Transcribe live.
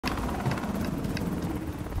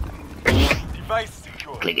device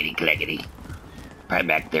secure. Clickety clackety. Probably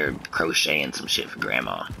back there crocheting some shit for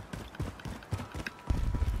grandma.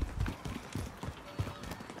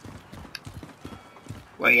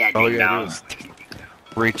 Where you at, All ding you gotta dong? do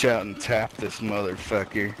is reach out and tap this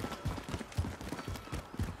motherfucker.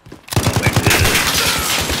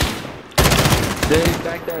 Dude,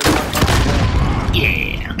 back there.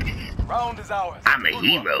 Yeah, Round is ours. I'm a Good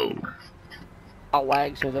hero. work. I'll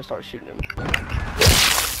lag as soon as I start shooting him.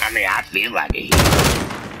 I mean, I feel like a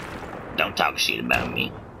hero. Don't talk shit about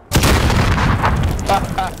me.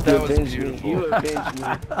 That was avenged beautiful. me. You avenged me.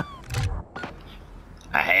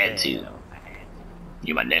 I had to.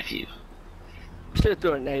 You're my nephew. Should have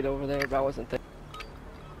threw a nade over there, but I wasn't there.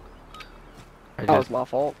 That was my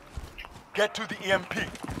fault. Get to the EMP.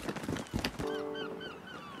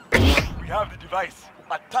 We have the device.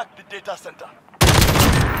 Attack the data center.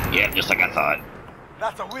 Yeah, just like I thought.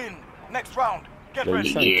 That's a win. Next round. Get Yeah, ready.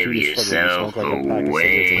 you sound Give cute as fuck when you yourself smoke like a pack of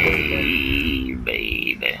cigarettes a day, away,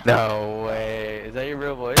 baby. No way. Is that your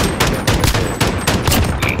real voice?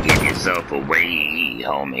 You give yourself away,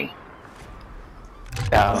 homie.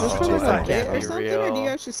 No, Is this from that a bit can't or be something, or do you real.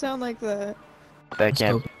 actually sound like that? That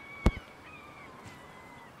can't.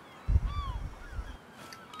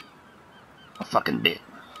 A fucking bit.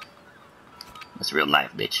 That's real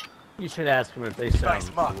life, bitch. You should ask them if they Device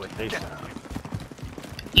sound marked. what they Get sound.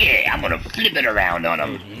 Yeah, I'm gonna flip it around on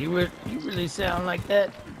Hey, them. do you really sound like that?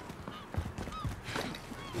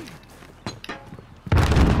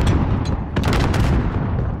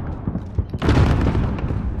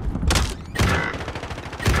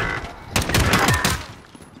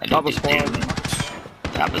 Top of spawn.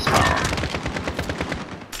 Top of spawn.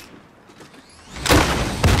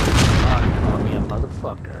 Call me a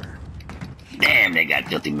motherfucker. Damn, they got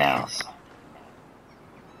filthy mouths.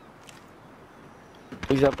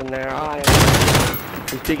 He's up in there.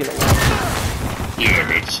 He's digging it.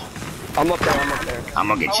 Yeah, bitch. I'm up there. I'm up there. I'm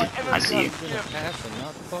gonna get you. I see you. Pass and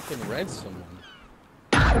not fucking red someone.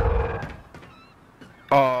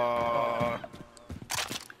 Oh,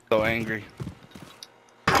 so angry.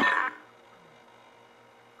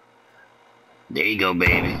 There you go,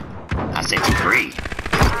 baby. I set you free.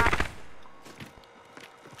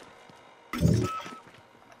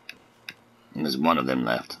 And there's one of them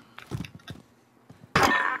left. We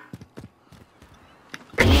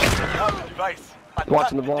have the device. Attack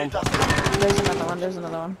Watching the bomb. data center. There's another one. There's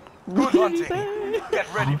another one. Good hunting.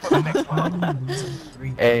 Get ready for the next one.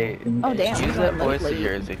 Hey, Oh damn. use that voice of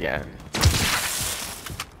yours again.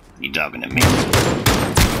 You talking to me?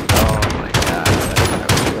 Oh my god.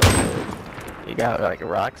 That was real good. You got like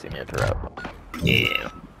rocks in your throat.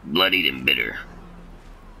 Yeah. Bloodied and bitter.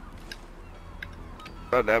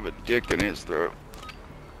 I'd have a dick in his throat.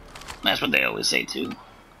 That's what they always say, too.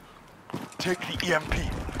 Take the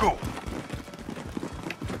EMP. Go.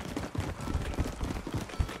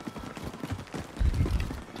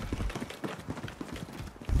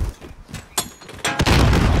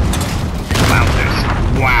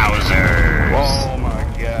 Wowzers. Oh my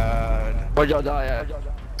god. Where'd y'all die at?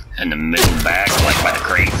 In the middle back, like by the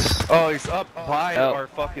crates. Oh, he's up by Oh. our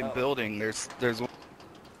fucking building. There's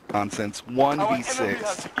nonsense. Our enemy has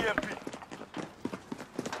 1v6. the EMP.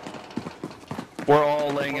 We're all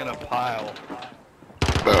laying in a pile.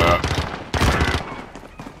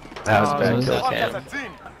 That was Oh, bad. that's Kill Hunt cam. as a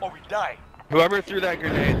team, or we die. Whoever threw that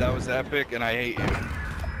grenade, that was epic, and I hate you.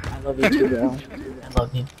 I love you too, bro. I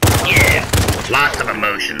love you. Yeah. Lots of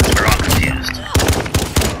emotions. We're all confused.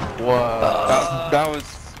 Whoa. That was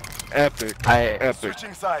epic. Epic.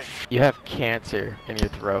 Switching sides. You have cancer in your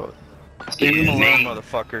throat. Leave him Excuse alone, me.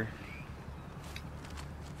 motherfucker.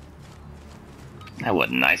 That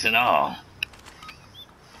wasn't nice at all.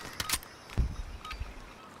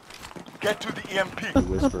 Get to the EMP.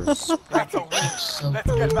 Whispers. That's a win. Let's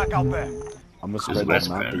get back out there. I'm gonna Who's spread that best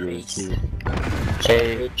mouth friend? of yours too.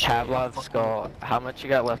 Hey, Pavlov Skull, how much you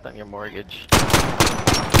got left on your mortgage? I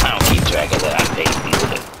don't keep track of that. I pay people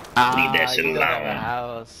to leave that shit you don't have a alone.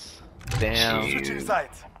 house. Damn. Shit. Switching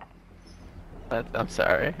sides. I'm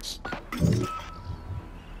sorry.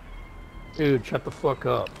 Dude, shut the fuck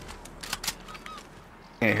up.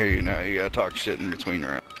 Can't hear you now. You gotta talk shit in between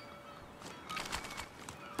rounds.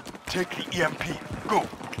 Take the EMP. Go.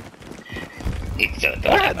 It's a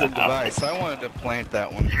I had the device. I wanted to plant that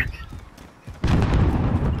one.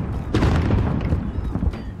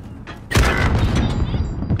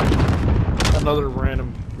 Another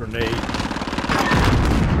random grenade.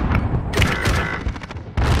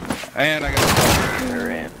 And I got.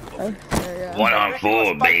 Oh, there you go. 1 on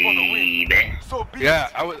 4, baby. So be Yeah,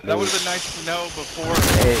 it. that would have been nice to know before.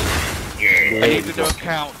 Hey, Yeah. I needed to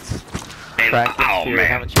account. Hey, Practice Oh, here. man.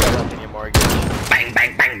 How much you got left in your mortgage? Bang,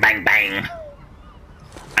 bang, bang, bang, bang.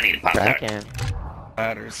 I need a pop tart. Cracking.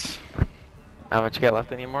 Matters. How much you got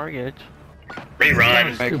left in your mortgage?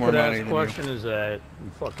 Rerun. Make more Stupid money ass than you. question is that,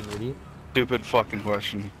 you fucking idiot? Stupid fucking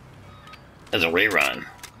question. There's a rerun.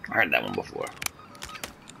 I heard that one before.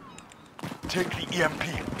 Take the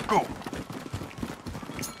EMP. Go.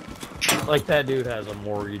 Like that dude has a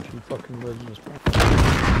mortgage and fucking lives in this.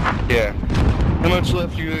 Yeah. How much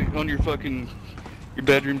left you on your fucking your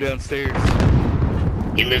bedroom downstairs?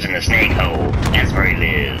 He lives in a snake hole. That's where he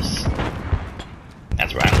lives.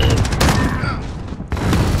 That's where I live.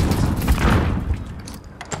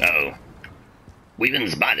 Uh-oh. We've been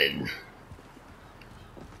spotted.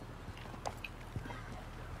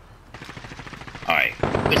 Alright,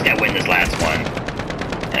 we just gotta win this last one.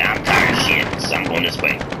 And I'm tired of shit, so I'm going this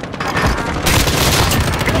way.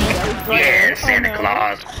 Yeah, Santa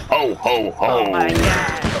Claus. Ho, ho, ho. Oh my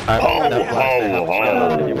god. Ho, Enough left. ho, How much you got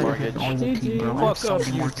left in ho. your mortgage? Fuck up,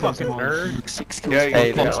 you fucking nerd. Yeah, you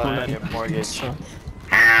Hey, fuck that's man. left in your mortgage.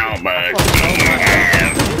 How much do you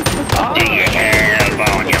have? Do you have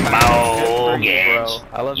on your mortgage?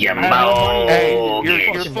 I love Your you. Hey, your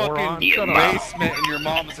mortgage. fucking Your mo- basement in your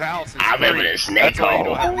mom's house is I live free. in a snake That's why you hole.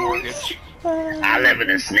 don't have a mortgage. I live in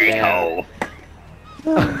a snake Yeah. hole.